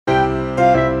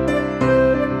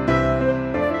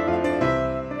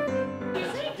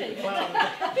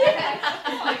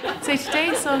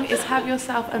song is Have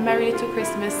Yourself a Merry Little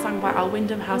Christmas, sung by our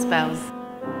Wyndham House Belles.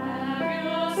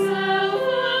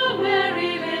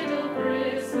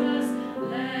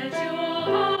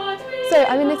 So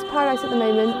I'm in Little Paradise at the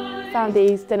moment, found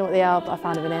these, don't know what they are, but I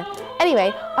found them in here.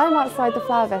 Anyway, I'm outside the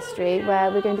flower vestry where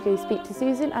we're going to go speak to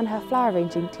Susan and her flower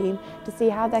arranging team to see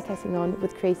how they're getting on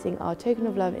with creating our Token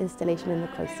of Love installation in the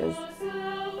cloisters.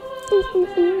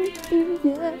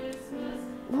 Yeah.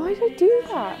 Why did I do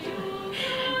that?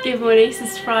 Good morning, this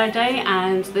is Friday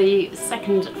and the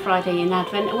second Friday in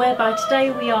Advent, whereby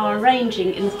today we are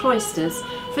arranging in the cloisters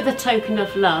for the Token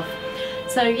of Love.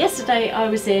 So yesterday I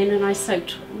was in and I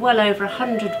soaked well over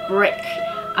 100 brick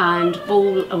and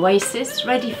ball oasis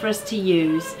ready for us to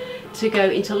use to go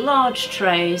into large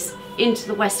trays into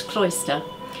the west cloister.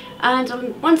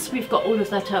 And once we've got all of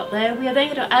that up there, we are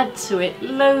then going to add to it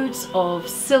loads of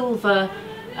silver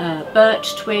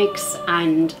birch twigs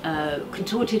and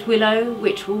contorted willow,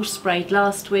 which were all sprayed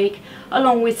last week,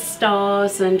 along with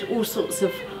stars and all sorts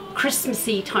of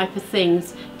Christmassy type of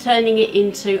things, turning it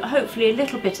into hopefully a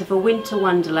little bit of a winter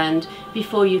wonderland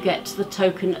before you get to the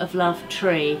Token of Love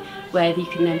tree where you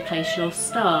can then place your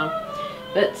star.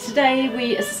 But today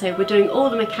as I say, we're doing all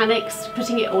the mechanics,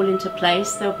 putting it all into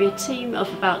place. There'll be a team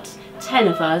of about 10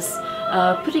 of us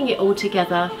putting it all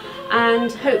together,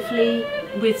 and hopefully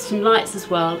with some lights as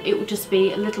well, it will just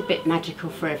be a little bit magical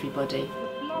for everybody.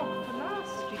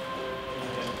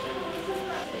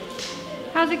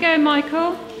 How's it going,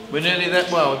 Michael? We're nearly there.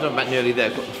 Well, I don't know about nearly there.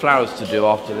 I've got the flowers to do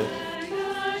after this.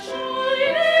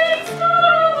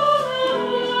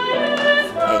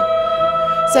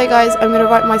 So guys, I'm going to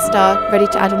write my star ready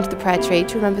to add onto the prayer tree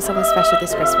to remember someone special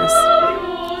this Christmas.